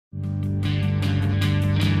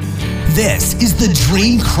This is the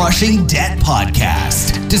Dream Crushing Debt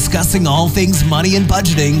Podcast, discussing all things money and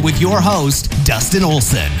budgeting with your host, Dustin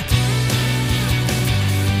Olson.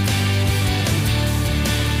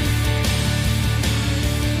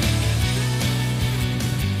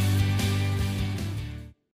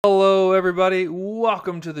 Hello, everybody.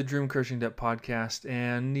 Welcome to the Dream Crushing Debt Podcast.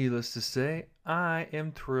 And needless to say, I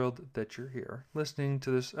am thrilled that you're here listening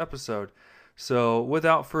to this episode. So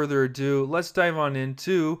without further ado, let's dive on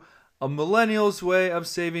into a millennial's way of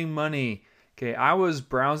saving money. Okay, I was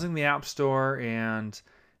browsing the App Store and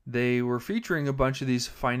they were featuring a bunch of these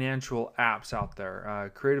financial apps out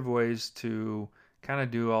there, creative ways to kind of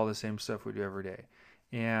do all the same stuff we do every day.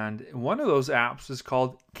 And one of those apps is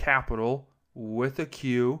called Qapital with a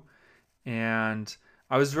Q, and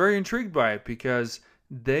I was very intrigued by it because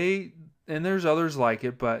they, and there's others like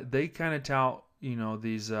it, but they kind of tout,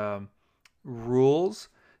 these rules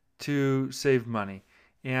to save money.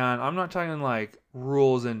 And I'm not talking like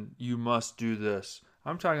rules and you must do this.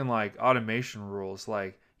 I'm talking like automation rules,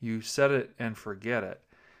 like you set it and forget it.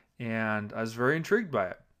 And I was very intrigued by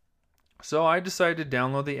it. So I decided to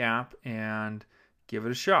download the app and give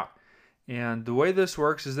it a shot. And the way this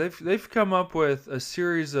works is they've come up with a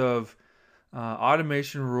series of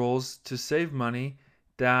automation rules to save money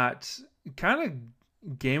that kind of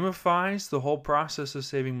gamifies the whole process of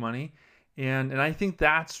saving money. And I think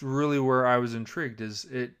that's really where I was intrigued, is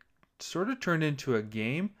it sort of turned into a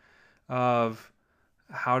game of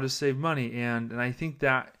how to save money. And I think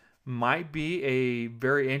that might be a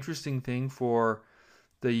very interesting thing for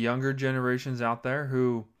the younger generations out there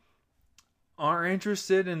who are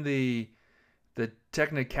interested in the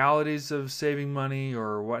technicalities of saving money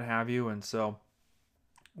or what have you. And so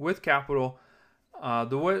with Qapital,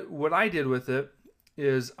 what I did with it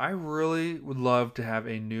is I really would love to have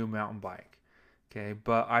a new mountain bike. Okay,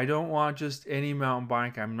 but I don't want just any mountain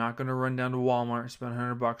bike. I'm not going to run down to Walmart and spend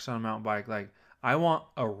 $100 on a mountain bike. Like, I want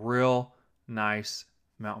a real nice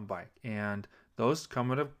mountain bike, and those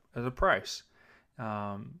come at a price.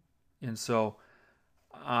 And so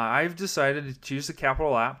I've decided to use the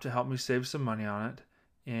Qapital app to help me save some money on it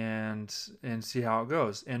and see how it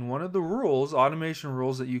goes. And one of the rules, automation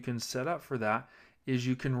rules that you can set up for that, is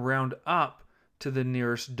you can round up to the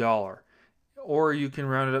nearest dollar, or you can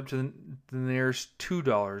round it up to the nearest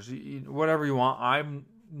 $2, whatever you want. I'm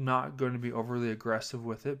not going to be overly aggressive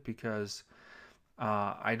with it because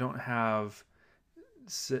I don't have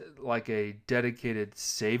like a dedicated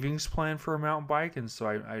savings plan for a mountain bike, and so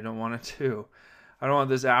I don't want it to. I don't want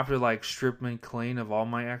this app to like strip me clean of all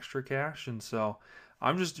my extra cash, and so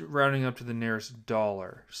I'm just rounding up to the nearest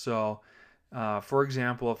dollar. So, for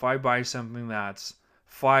example, if I buy something that's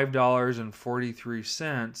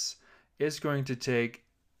 $5.43, it's going to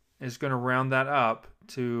round that up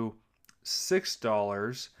to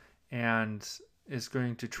 $6, and it's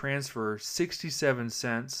going to transfer 67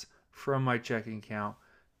 cents from my checking account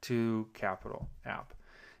to Qapital app.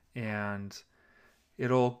 And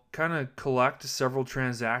it'll kind of collect several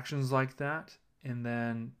transactions like that, and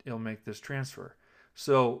then it'll make this transfer.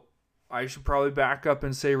 So I should probably back up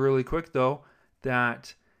and say really quick, though,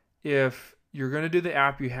 that if you're going to do the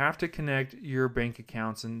app, you have to connect your bank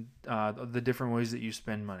accounts and the different ways that you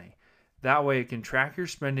spend money. That way it can track your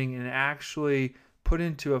spending and actually put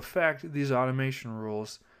into effect these automation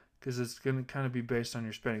rules, because it's going to kind of be based on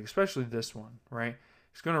your spending, especially this one, right?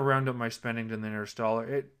 It's going to round up my spending to the nearest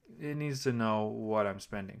dollar. It needs to know what I'm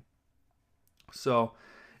spending. So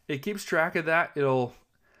it keeps track of that.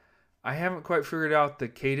 I haven't quite figured out the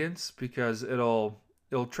cadence, because it'll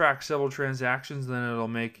track several transactions, then it'll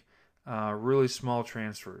make really small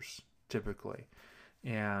transfers typically.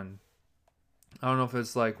 And I don't know if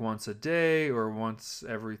it's like once a day or once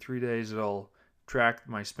every 3 days it'll track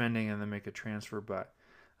my spending and then make a transfer. But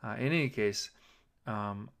in any case,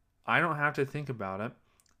 I don't have to think about it.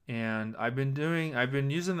 And I've been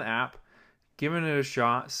using the app, giving it a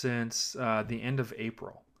shot since the end of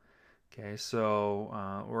April. Okay,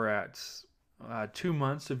 so we're at 2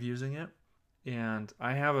 months of using it, and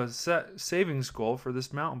I have a set savings goal for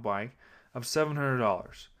this mountain bike of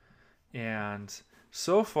 $700. And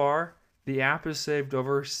so far, the app has saved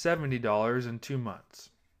over $70 in 2 months,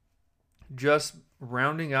 just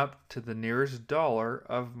rounding up to the nearest dollar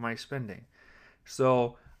of my spending.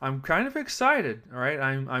 So I'm kind of excited, all right?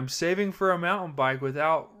 I'm saving for a mountain bike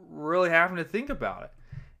without really having to think about it.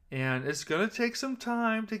 And it's going to take some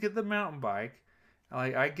time to get the mountain bike.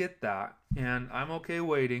 I get that, and I'm okay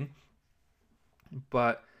waiting.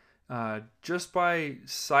 But just by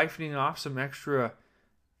siphoning off some extra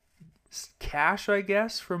cash, I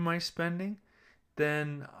guess, from my spending,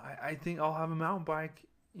 then I think I'll have a mountain bike,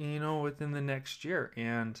 within the next year.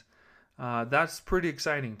 And That's pretty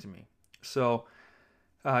exciting to me. So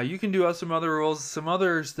you can do some other rules. Some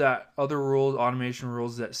other rules, automation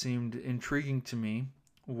rules that seemed intriguing to me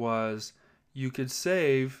was you could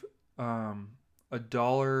save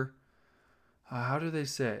 $1. How do they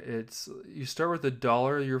say it? It's you start with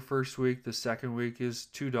 $1 your first week. The second week is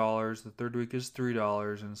 $2. The third week is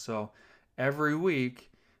 $3, and so every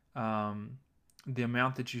week, the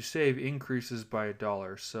amount that you save increases by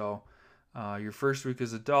 $1. So your first week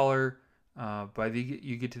is $1.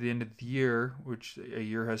 You get to the end of the year, which a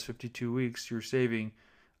year has 52 weeks, you're saving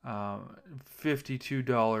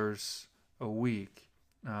 $52 a week,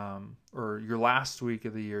 or your last week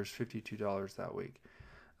of the year is $52 that week.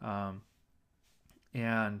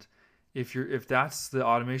 And if that's the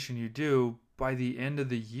automation you do, by the end of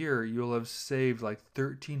the year, you'll have saved like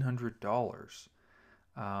 $1,300.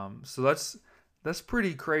 So that's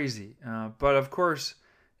pretty crazy. But of course,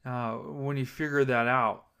 when you figure that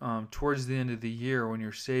out, towards the end of the year, when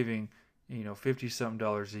you're saving,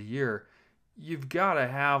 $50-something a year, you've got to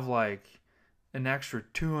have like an extra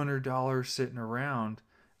 $200 sitting around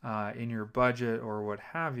in your budget or what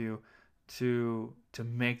have you to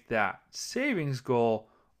make that savings goal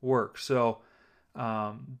work. So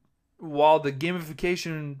while the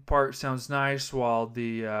gamification part sounds nice, while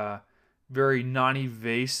the very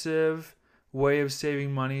non-evasive way of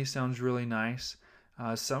saving money sounds really nice,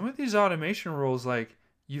 some of these automation rules, like,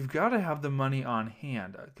 you've got to have the money on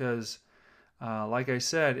hand because, like I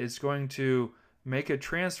said, it's going to make a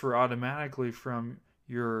transfer automatically from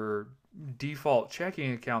your default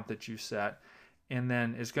checking account that you set, and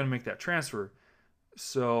then it's going to make that transfer.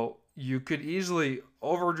 So you could easily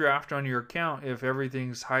overdraft on your account if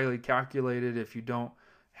everything's highly calculated, if you don't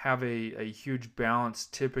have a huge balance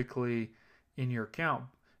typically in your account.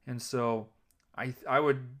 And so I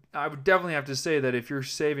would definitely have to say that if you're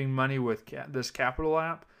saving money with this Capital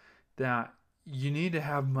app, that you need to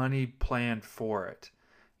have money planned for it.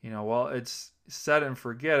 Well, it's set it and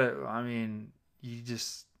forget it. I mean, you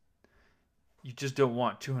just don't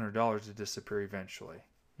want $200 to disappear eventually.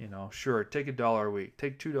 Sure, take $1 a week,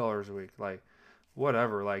 take $2 a week, like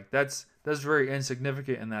whatever. Like that's very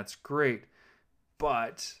insignificant and that's great.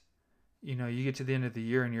 But you get to the end of the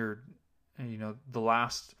year and you're the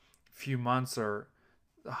last few months are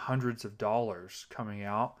hundreds of dollars coming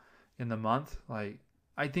out in the month. Like,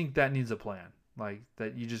 I think that needs a plan. Like,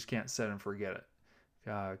 that you just can't set and forget it.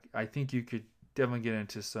 I think you could definitely get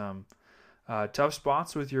into some tough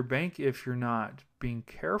spots with your bank if you're not being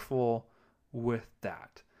careful with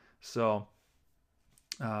that. So,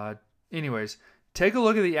 anyways, take a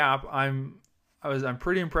look at the app. I'm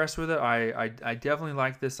pretty impressed with it. I definitely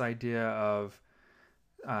like this idea of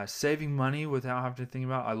saving money without having to think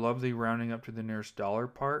about it. I love the rounding up to the nearest dollar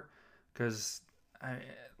part because,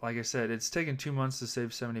 like I said, it's taken 2 months to save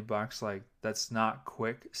 $70. Like, that's not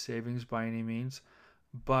quick savings by any means,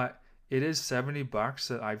 but it is $70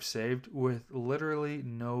 that I've saved with literally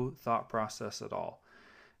no thought process at all.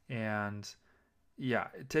 And yeah,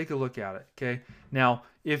 take a look at it. Okay. Now,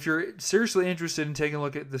 if you're seriously interested in taking a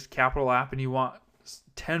look at this Capital app and you want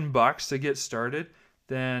 $10 to get started,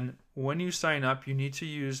 then when you sign up, you need to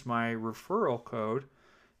use my referral code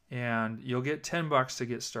and you'll get $10 to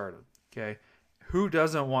get started. Okay. Who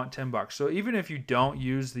doesn't want $10? So even if you don't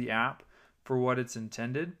use the app for what it's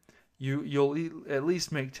intended, you'll at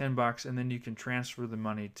least make $10 and then you can transfer the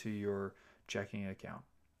money to your checking account.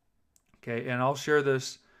 Okay. And I'll share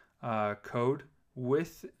this code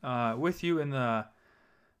with you in the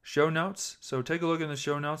show notes. So take a look in the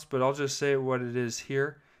show notes, but I'll just say what it is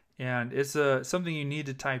here. And it's something you need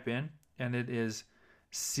to type in, and it is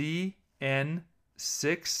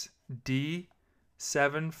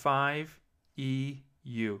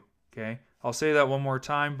CN6D75EU. Okay, I'll say that one more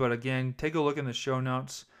time, but again, take a look in the show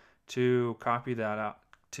notes to copy that out,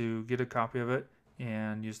 to get a copy of it,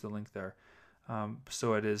 and use the link there.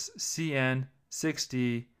 So it is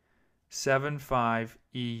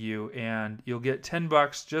CN6D75EU, and you'll get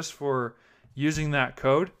 $10 just for using that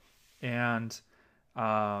code. And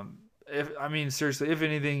seriously, if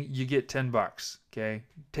anything, you get $10. Okay,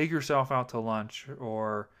 take yourself out to lunch,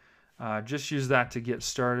 or just use that to get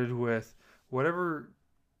started with whatever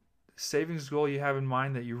savings goal you have in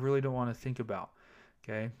mind that you really don't want to think about.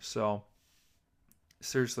 Okay, so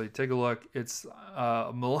seriously, take a look. It's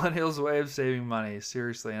a millennial's way of saving money,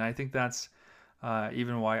 seriously, and I think that's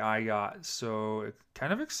even why I got so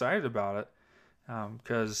kind of excited about it,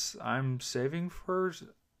 because I'm saving for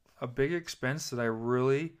a big expense that I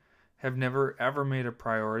really have never ever made a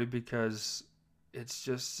priority because it's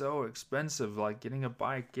just so expensive. Like getting a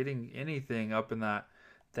bike, getting anything up in that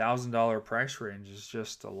 $1,000 price range is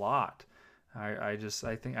just a lot. I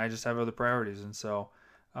think I just have other priorities. And so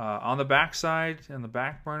on the backside and the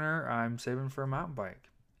back burner, I'm saving for a mountain bike.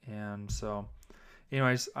 And so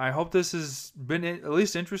anyways, I hope this has been at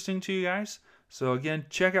least interesting to you guys. So again,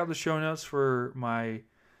 check out the show notes for my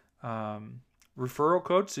referral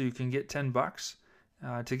code so you can get $10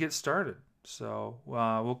 to get started. So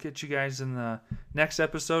we'll get you guys in the next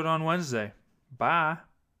episode on Wednesday. Bye.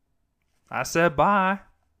 I said bye.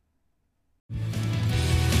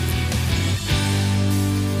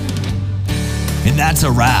 And that's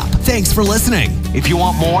a wrap. Thanks for listening. If you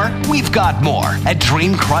want more, we've got more at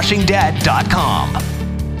dreamcrushingdebt.com.